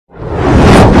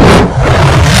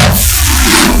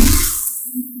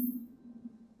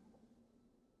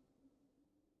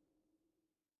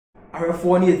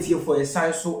ahwefo ne etie for a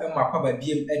sign so e makwaba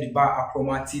biem e de ba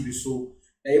Akroma TV so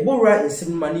na ebowra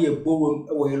ensimma ne ebowom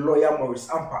e wo lawyer Morris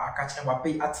Ampa akache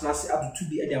papai atenase adutu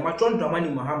bi e de amatron dramani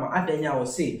Mahama adanya wo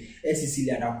se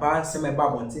Cecilia Dapa sema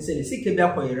babontin se ne sike bi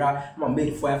akoyera ma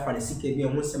made for afa ne sike bi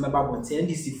ho sema babontin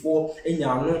NDC for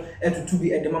enya no etutu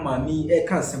bi e de mama mi e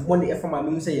kan se mo ne e fa mama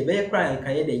mi se ye be kra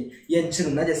kan ye de ye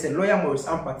nchinu na je se lawyer Morris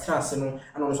Ampa tenase no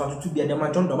ano so atutu bi e de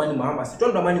amatron dramani Mahama se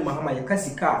John dramani Mahama ye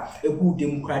kasika egu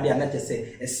dem kra de na je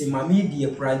se esimami di e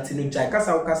pranti no jai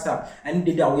kasa ukasa ani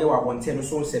de da wo ye wa bontin no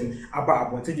so sem aba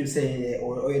abonte ju say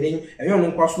oyeden eyo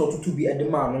no kwaso otutu bi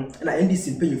edema no na NDC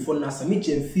mpanyifo na sami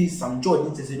chemfi Sam George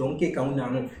ntese don ke kan na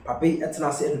no papa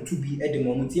etena se edutu bi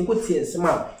edema mo tie nkotie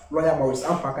sema lawyer Morris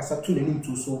Ampa kasa tu ne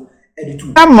nimtu so editu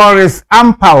Morris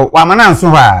Ampa wa mana nso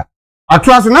ha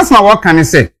atoa so nasma wo kan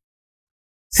se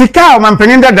sika o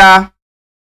mampanyin dada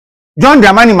John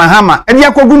Dramani Mahama edi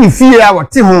akogu ni fie a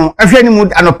wote ho ahwe ni mu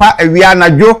anopa awia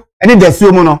anadwo ene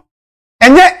dasuo mu no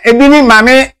enye ebi ni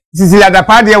mame Cecilia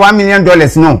Dapa de $1 million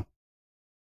no.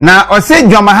 Na o se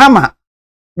John Mahama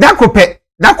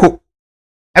dako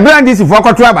ebra NDC for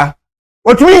kwato aba.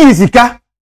 Otumi yisika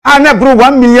na bro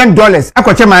 $1 million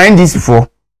akoche ma NDC for.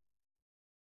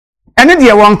 Ene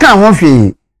de won kan ho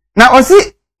hwe. Na o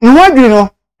si nwadwi no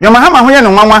John Mahama ho ye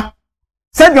no nwanwa.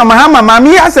 Se John Mahama ma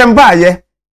mi asem ba ye.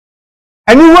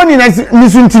 Ani woni na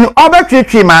nisuntini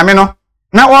obetwetwe ma me no.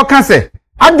 Na o ka se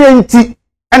adenti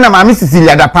na ma mi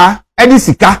Cecilia Dapa edi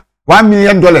sika $1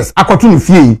 million akoto ni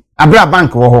fie abra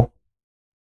bank wo ho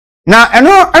na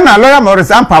eno na lawyer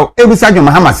Morris Ampa ebisa John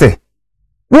Mahama se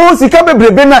wo sika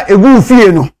bebrebe na egu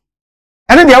fie no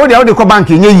ene dia wo de ko bank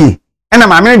nye yi ena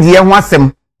ma me de ho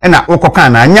asem ena wo koka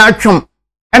na anya atwom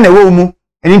ena wo mu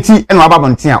enti ena waba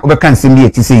bonten a wo be kan sem bi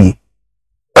eti se yi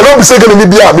eno bi se gele ni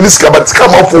bia minister but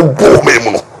come up for bo me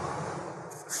mu no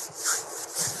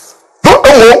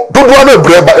do na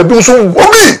breba ebi so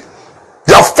obi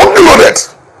you are fully loaded.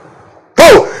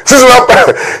 Oh, since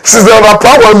that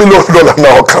 $1 million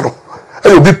now, Kano,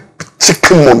 and you'll be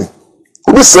chicken money.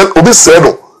 Will be said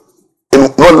in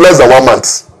not less than 1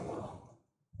 month.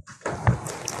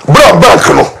 Bra bank,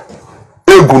 no.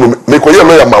 Make a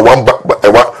lawyer my one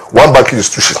banking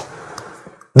institution.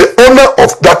 The owner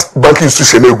of that banking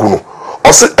institution,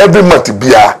 also every month the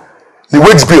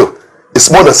wage bill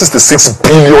is more than 66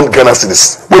 billion Ghana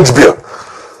cedis. Wage bill,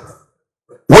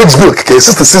 okay,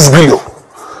 66 billion.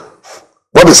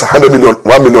 What is 100 million,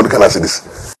 1 million Ghana cedis?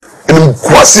 In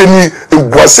Guasi,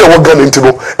 what Ghana into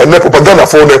and then propaganda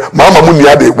for the Mama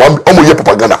Muniade, one year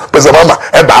propaganda. President Mama,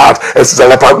 and the heart,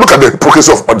 look at the progress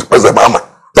of President Mama.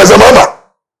 President Mama,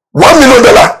 $1 million.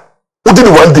 Who did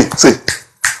it one day? Say,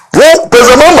 oh,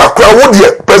 President Mama, what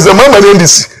year? President Mama and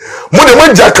NDC. More than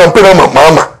one jack campaign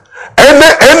Mama. And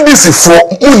then NDC for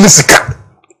Munisika.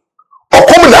 Or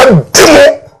coming out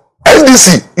demo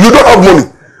NDC, you don't have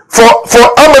money. For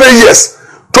how many years?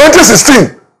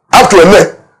 2016 up to now.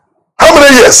 How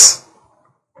many years?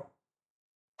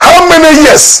 How many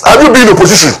years have you been in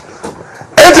opposition?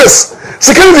 Ages.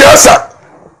 Security answer.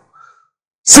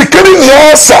 Security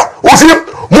answer.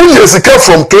 Munye Sika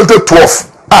from 2012.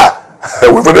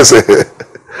 We're going to say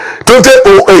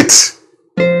 2008.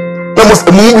 That must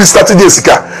a movie started this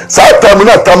Sika. So time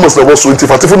that time was 20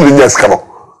 years.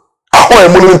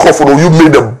 You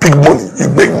made a big money. You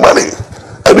make money.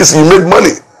 At least you make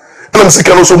money. And I'm sick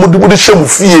of also Mudi Shemu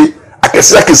Fee,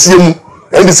 Akasiakasiemu,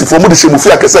 and this is for Mudi Shemu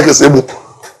Fee, Akasiakasiemu.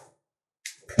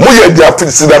 Moya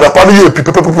Diapisi that a part of you,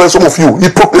 people, some of you,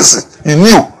 hypocrisy. You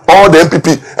knew all the MPP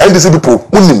and these people,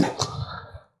 winning.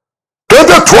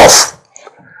 2012.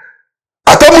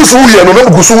 Atamusu, and no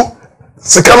Gusu,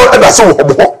 Sikano, and that's all.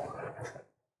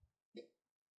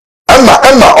 Emma,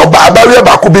 or Babaria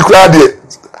Bakubi Crade,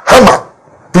 Hammer,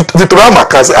 Vitorama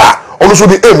can say, also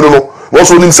the aim, no.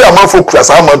 Also, in say a man for class,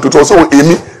 I'm to also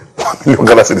Amy, $1 million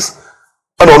Ghana cedis.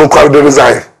 I don't know how to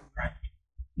resign.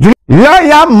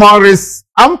 Lawyer Morris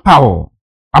Ampa,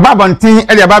 Ababontin,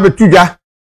 Elia Baby Tuja,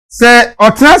 say,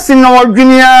 or Trasin or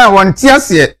Junior, one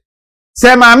tears yet.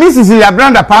 Say, my Mrs.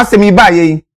 Labranda passed me by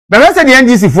ye. The rest of the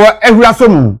NDC for every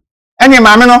assume. Any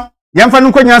mamma,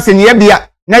 Yanfan Konya Senebia,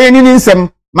 Nayan in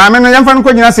some, Mamma Yanfan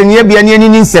Konya Senebia, and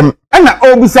in some, and I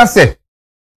always say,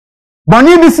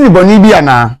 Bonnie Bonibia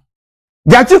na.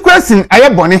 Jachi question aye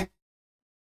bone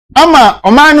ama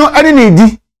omano ade na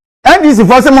edi NDC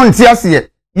for se monti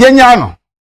ase yenya no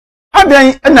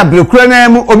adan na brekura na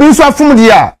mu obi nso afum de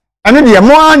a ene de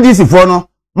mo NDC for no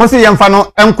mo se yemfa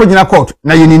no enkogina court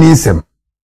na yenini nsem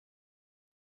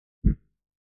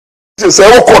say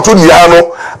wo court ni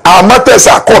ano matters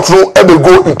are court no e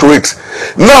go into it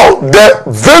now the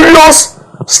various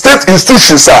state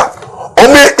institutions are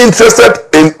only interested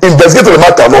in investigating the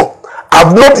matter, no,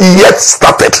 have not yet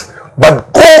started.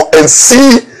 But go and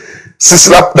see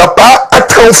Sisla Dapa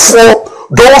account for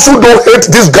those who don't hate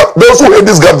this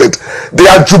government. They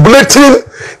are jubilating,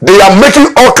 they are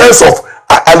making all kinds of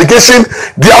allegations,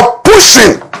 they are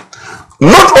pushing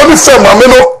not only for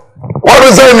Mameno, what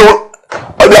is I know,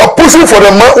 they are pushing for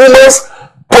the woman's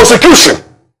prosecution.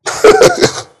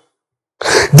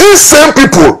 These same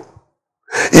people,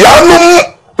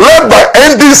 Yanum led by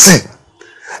NDC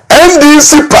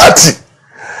party,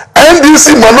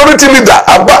 NDC minority leader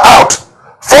about out,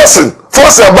 forcing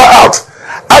about out,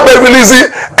 about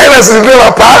releasing NSC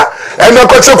Lapa, and the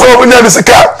culture for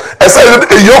Vinyasika, as I said,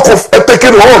 a yoke of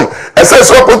taking on, as I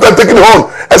said, taking on,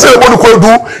 as I want to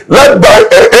do, led by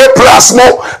A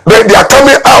Plasmo, they are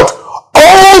coming out.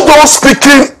 All those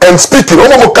speaking,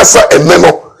 Omokasa and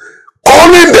Neno,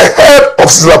 calling the head of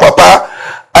Sisla Papa,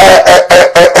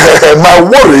 my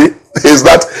worry is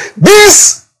that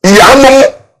this Yanum,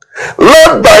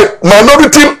 led by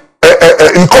minority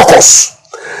in caucus,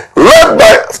 led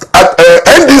by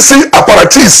NDC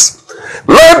apparatus,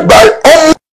 led by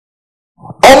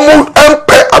Omu MP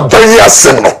Abenya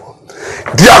Semno,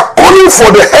 they are calling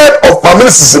for the head of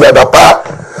Minister Sinadapa.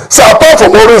 So apart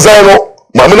from all resign,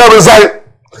 Mamina resign,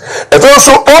 and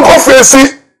also all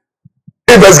facing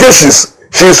investigations,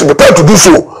 she is prepared to do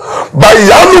so. By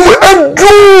Yanum and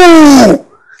do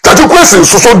that you question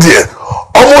so dear.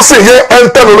 Almost say here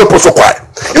enter no protocol.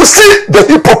 You see the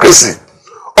hypocrisy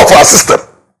of our system.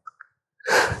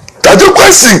 That you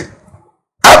question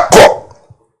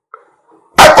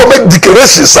I make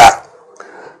declarations, sir.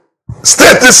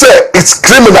 State say it's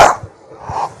criminal.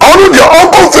 Only the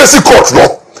unconfessing court,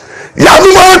 no.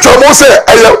 Yanuma to say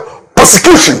a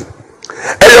persecution,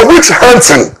 a witch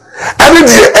hunting, and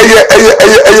the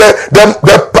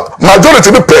majority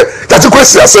of the pay that you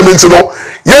question assembly, no.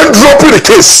 You dropping the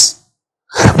case.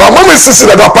 But mama is saying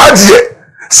that party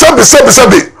sabi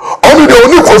only the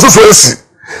only constituency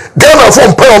Ghana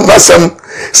from pound nasem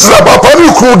say papa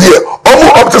ni kru die omo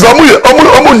up to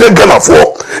omo Ghana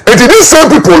for and these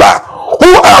same people who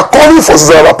are calling for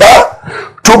Papa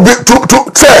to say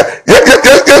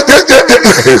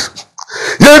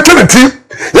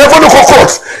for the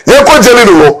court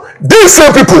these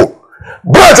same people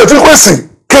but at requesting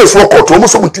case for court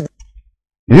almost something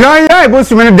yeah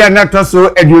boss me dey na to so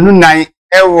aduonu nan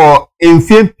ewo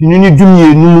emfie pinuni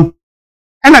dumienu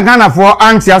ena Ghana for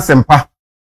anti asempa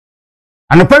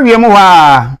anopa wiem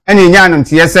wa ena nya no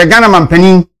ntie se Ghana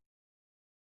mampanin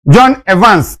John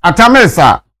Evans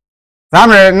Atamelsa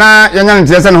samre na yanya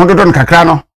ntie se no hododon kakra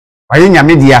no waye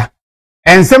nyame dia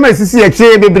ensem asisi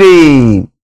akire bebre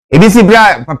ebisi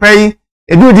bra papa yi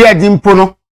edu dia dimpo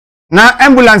no na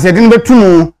ambulance edin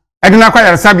betumu edina kwa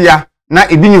yarsabia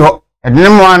na ebini ho edin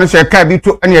mo anu hye ka bi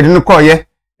to ene edin ko ye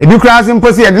ebi kra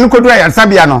simpo se edin ko do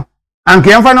yarsabia no anke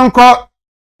yemfa no ko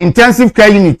intensive care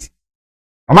unit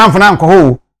omanfo na anko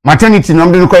ho maternity no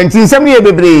mde ko entinsem ye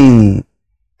bebre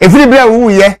efiri bra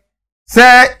wu ye se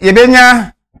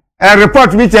yebenya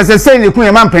report bi che se ne kun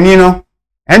ye mampani no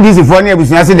NDC for ne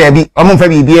abusunya se da bi omomfa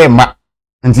bi e ma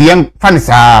nti yen fa ne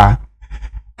saa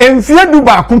emfie du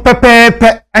ba kun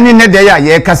pepepe ene ne de ya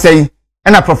ye kasai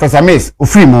ena Professor Mace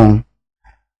ofiri mu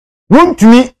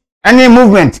wontumi any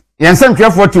movement yensen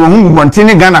 1240 wo hu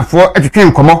bontene Ghana for atwetwe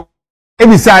nkomo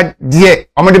ebisa die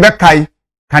omode be kai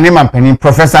kanema mpanin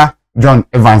Professor John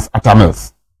Evans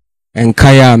Atamils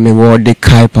enkaya me wo de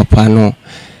kai papa no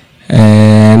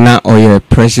na oye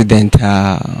president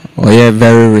oye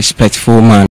very respectful man